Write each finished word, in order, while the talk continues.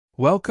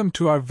Welcome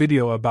to our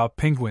video about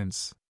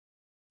penguins.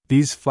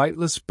 These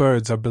flightless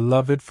birds are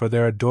beloved for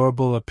their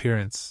adorable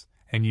appearance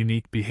and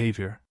unique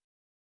behavior.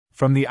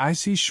 From the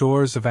icy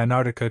shores of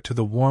Antarctica to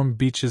the warm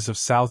beaches of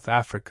South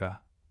Africa,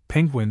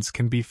 penguins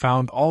can be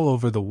found all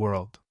over the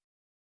world.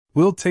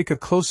 We'll take a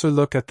closer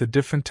look at the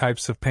different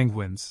types of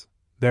penguins,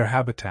 their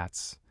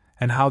habitats,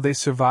 and how they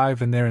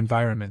survive in their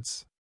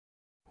environments.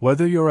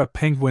 Whether you're a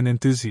penguin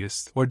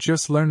enthusiast or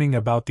just learning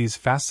about these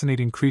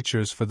fascinating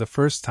creatures for the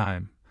first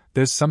time,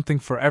 there's something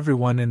for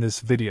everyone in this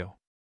video.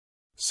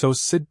 So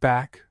sit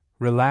back,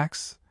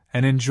 relax,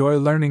 and enjoy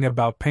learning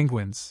about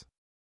penguins.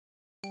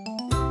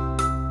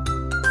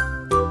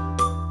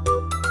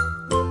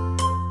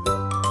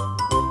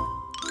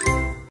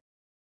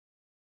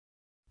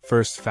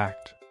 First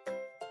fact: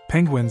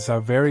 penguins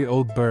are very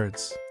old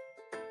birds.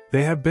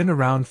 They have been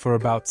around for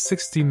about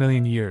 60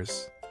 million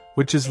years,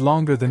 which is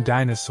longer than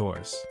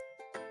dinosaurs.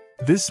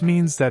 This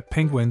means that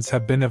penguins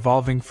have been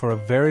evolving for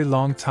a very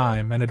long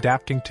time and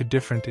adapting to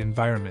different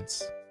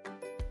environments.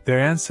 Their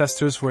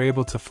ancestors were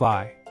able to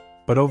fly,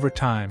 but over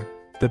time,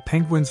 the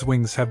penguins'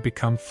 wings have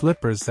become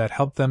flippers that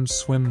help them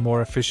swim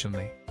more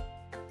efficiently.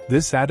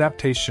 This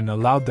adaptation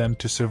allowed them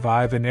to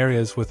survive in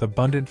areas with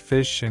abundant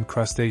fish and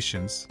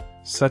crustaceans,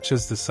 such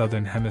as the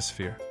southern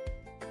hemisphere.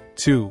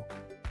 2.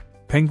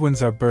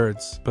 Penguins are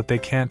birds, but they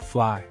can't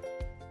fly.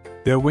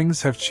 Their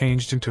wings have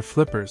changed into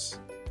flippers,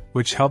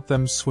 which help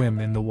them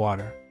swim in the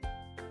water.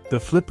 The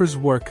flippers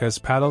work as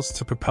paddles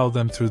to propel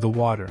them through the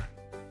water,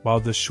 while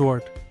the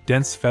short,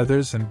 dense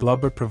feathers and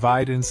blubber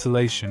provide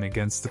insulation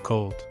against the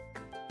cold.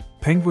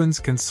 Penguins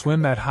can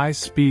swim at high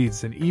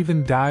speeds and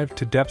even dive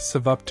to depths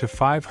of up to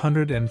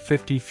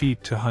 550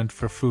 feet to hunt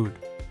for food.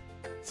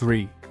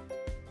 3.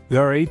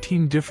 There are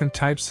 18 different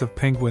types of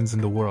penguins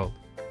in the world,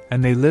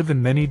 and they live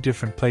in many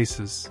different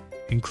places,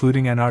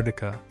 including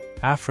Antarctica,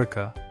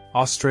 Africa,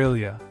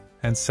 Australia,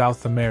 and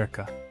South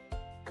America.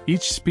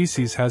 Each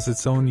species has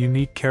its own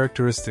unique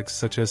characteristics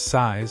such as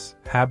size,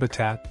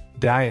 habitat,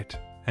 diet,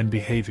 and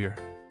behavior.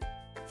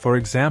 For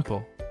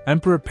example,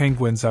 emperor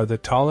penguins are the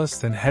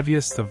tallest and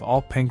heaviest of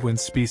all penguin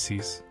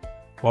species,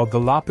 while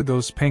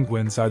Galapagos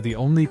penguins are the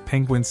only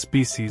penguin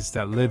species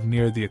that live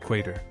near the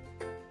equator.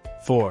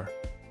 4.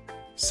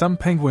 Some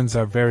penguins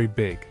are very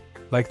big,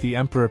 like the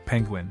emperor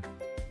penguin.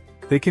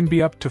 They can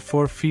be up to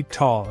 4 feet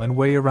tall and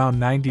weigh around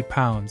 90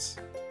 pounds.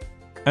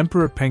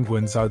 Emperor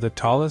penguins are the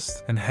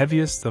tallest and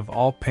heaviest of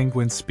all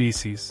penguin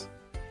species,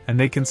 and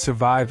they can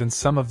survive in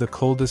some of the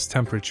coldest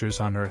temperatures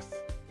on Earth.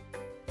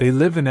 They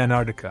live in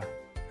Antarctica,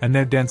 and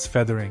their dense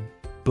feathering,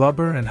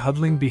 blubber and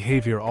huddling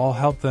behavior all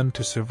help them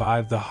to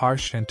survive the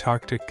harsh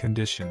Antarctic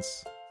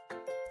conditions.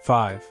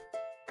 5.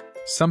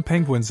 Some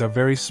penguins are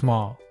very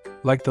small,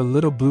 like the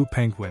little blue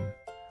penguin,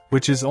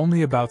 which is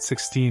only about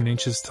 16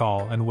 inches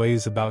tall and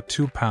weighs about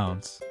 2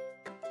 pounds.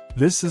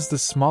 This is the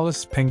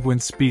smallest penguin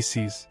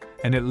species,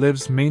 and it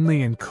lives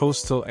mainly in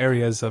coastal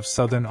areas of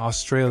southern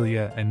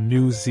Australia and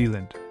New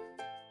Zealand.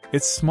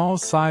 Its small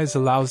size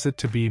allows it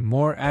to be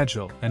more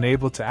agile and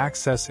able to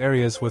access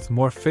areas with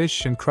more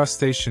fish and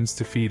crustaceans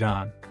to feed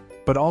on,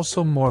 but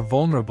also more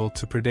vulnerable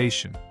to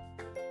predation.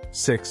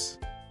 6.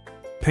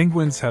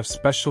 Penguins have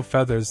special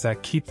feathers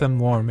that keep them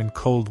warm in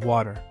cold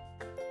water.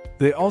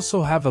 They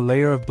also have a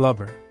layer of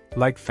blubber,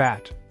 like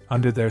fat,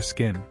 under their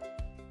skin.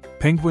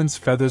 Penguins'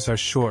 feathers are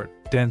short,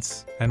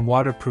 dense, and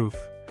waterproof,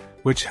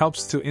 which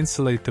helps to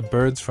insulate the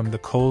birds from the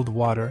cold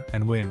water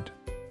and wind.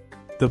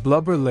 The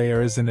blubber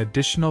layer is an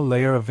additional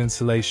layer of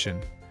insulation,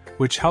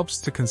 which helps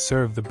to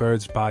conserve the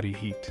bird's body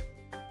heat.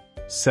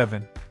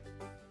 7.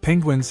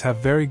 Penguins have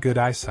very good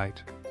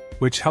eyesight,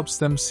 which helps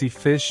them see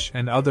fish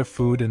and other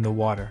food in the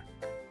water.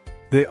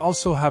 They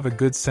also have a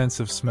good sense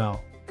of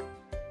smell.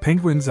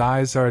 Penguins'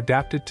 eyes are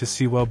adapted to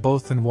see well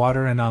both in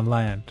water and on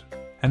land,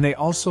 and they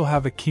also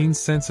have a keen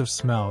sense of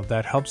smell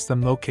that helps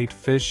them locate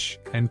fish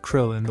and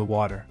krill in the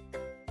water.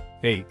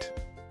 8.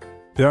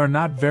 There are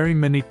not very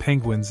many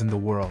penguins in the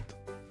world.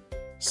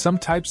 Some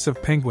types of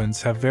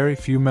penguins have very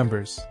few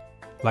members,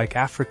 like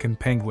African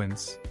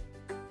penguins.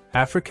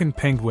 African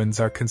penguins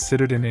are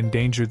considered an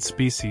endangered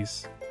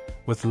species,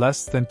 with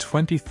less than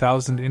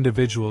 20,000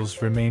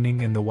 individuals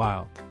remaining in the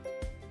wild.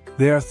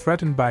 They are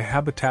threatened by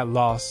habitat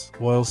loss,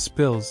 oil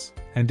spills,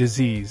 and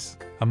disease,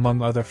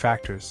 among other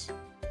factors.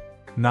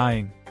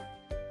 9.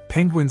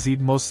 Penguins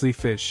eat mostly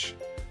fish,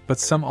 but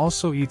some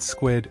also eat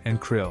squid and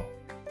krill.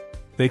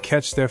 They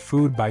catch their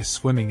food by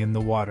swimming in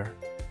the water.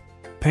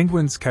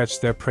 Penguins catch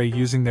their prey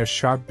using their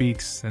sharp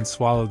beaks and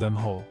swallow them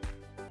whole.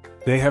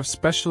 They have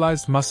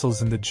specialized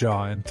muscles in the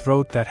jaw and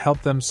throat that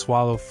help them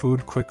swallow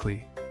food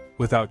quickly,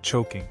 without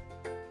choking.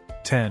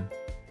 10.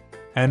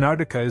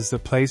 Antarctica is the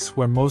place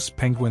where most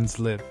penguins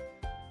live.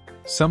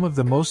 Some of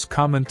the most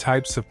common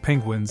types of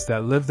penguins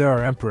that live there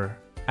are emperor,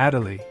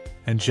 Adélie,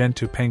 and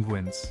gentoo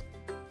penguins.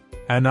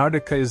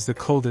 Antarctica is the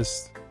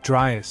coldest,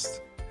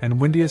 driest, and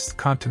windiest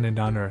continent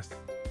on Earth.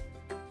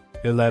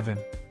 11.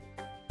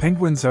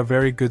 Penguins are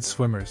very good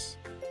swimmers,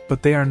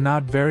 but they are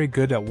not very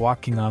good at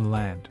walking on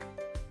land.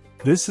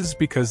 This is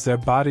because their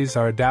bodies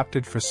are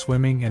adapted for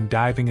swimming and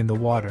diving in the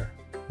water,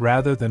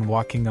 rather than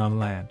walking on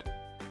land.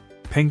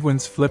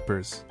 Penguins'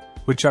 flippers,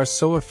 which are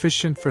so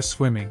efficient for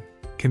swimming,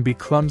 can be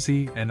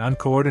clumsy and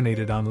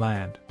uncoordinated on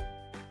land.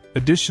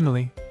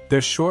 Additionally,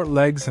 their short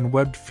legs and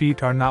webbed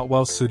feet are not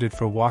well suited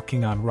for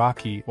walking on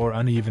rocky or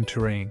uneven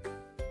terrain.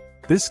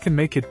 This can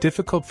make it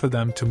difficult for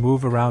them to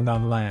move around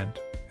on land,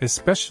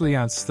 especially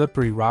on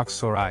slippery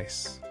rocks or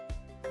ice.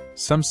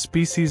 Some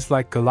species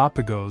like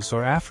Galapagos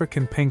or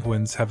African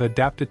penguins have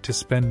adapted to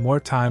spend more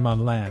time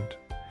on land,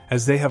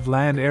 as they have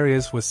land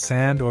areas with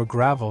sand or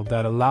gravel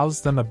that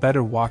allows them a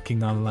better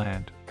walking on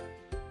land.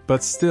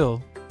 But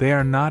still, they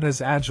are not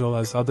as agile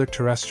as other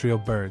terrestrial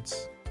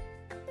birds.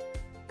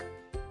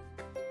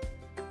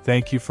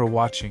 Thank you for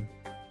watching.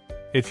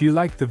 If you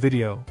liked the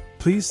video,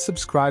 please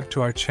subscribe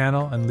to our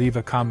channel and leave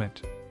a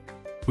comment.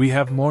 We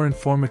have more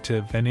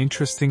informative and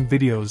interesting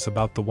videos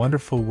about the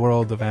wonderful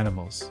world of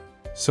animals,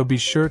 so be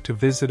sure to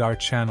visit our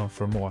channel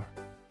for more.